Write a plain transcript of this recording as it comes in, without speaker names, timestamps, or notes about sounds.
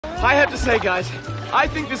I have to say, guys, I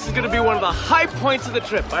think this is going to be one of the high points of the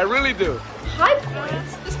trip. I really do. High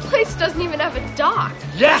points? This place doesn't even have a dock.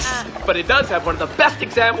 Yes, but it does have one of the best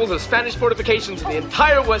examples of Spanish fortifications in the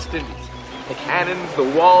entire West Indies. The cannons, the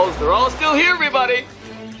walls, they're all still here, everybody.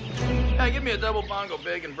 Yeah, give me a double bongo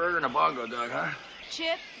bacon burger and a bongo dog, huh?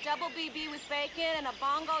 Chip, double BB with bacon, and a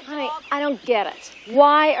bongo dog. Honey, I don't get it.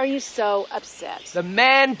 Why are you so upset? The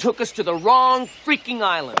man took us to the wrong freaking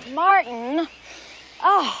island. Martin!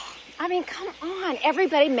 Oh, I mean, come on.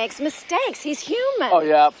 Everybody makes mistakes. He's human. Oh,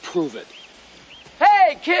 yeah, prove it.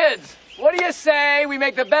 Hey, kids! What do you say we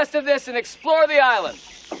make the best of this and explore the island?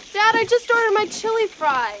 Dad, I just ordered my chili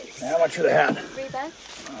fries. How much for the hat?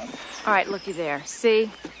 $3. All right, looky there. See?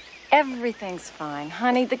 Everything's fine.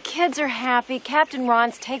 Honey, the kids are happy. Captain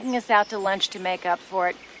Ron's taking us out to lunch to make up for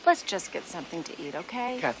it. Let's just get something to eat,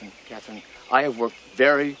 okay? Catherine, I have worked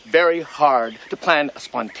very, very hard to plan a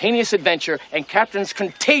spontaneous adventure, and Captain's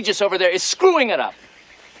Contagious over there is screwing it up.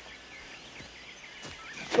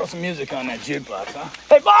 Throw some music on that jukebox, huh?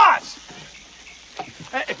 Hey, boss!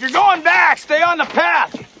 Hey, if you're going back, stay on the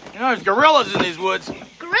path. You know, there's gorillas in these woods.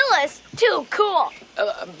 Gorillas? Too cool.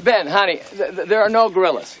 Ben, honey, there are no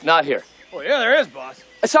gorillas. Not here. Oh, yeah, there is, boss.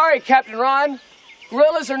 Sorry, Captain Ron.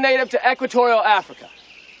 Gorillas are native to equatorial Africa.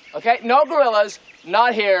 Okay? No gorillas,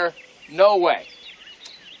 not here, no way.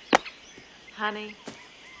 Honey,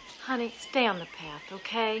 stay on the path,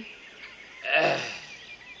 okay? That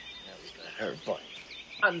was gonna hurt, boy.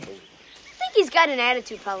 Unbelievable. I think he's got an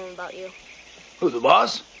attitude problem about you. Who, the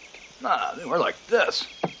boss? Nah, we're like this.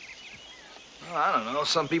 Well, I don't know.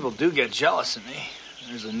 Some people do get jealous of me.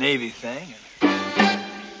 There's a Navy thing. Hey.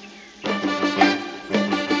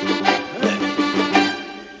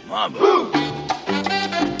 Come on, boo.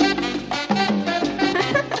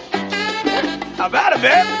 How about it,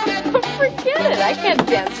 babe? Forget it. I can't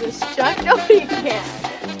dance this junk. Nobody can.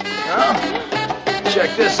 Well,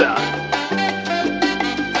 check this out.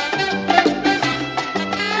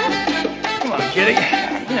 Come on, kitty.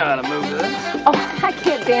 You know how to move to this. Oh, I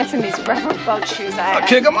can't dance in these rubber boat shoes. I'll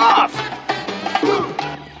kick them off.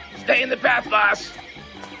 Stay in the path, boss.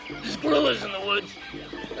 There's gorillas in the woods.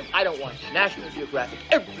 I don't want National Geographic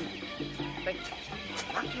every week. Thank you.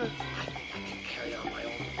 I can carry out my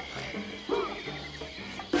own plan.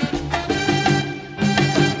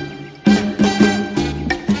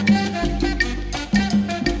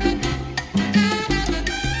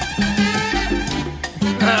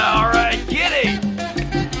 All right, kitty.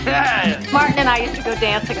 Yeah. Martin and I used to go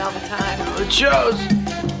dancing all the time. Well, it shows.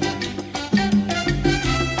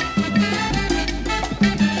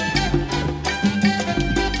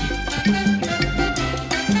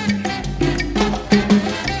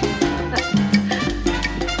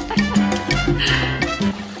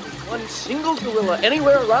 one single gorilla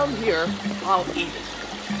anywhere around here, I'll eat it.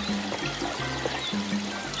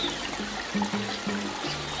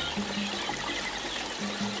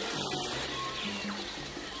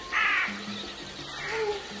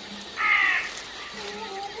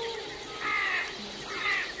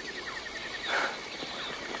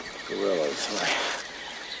 Gorillas, right?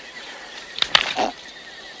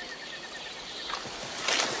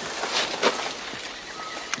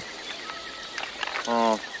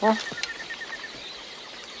 Uh-huh.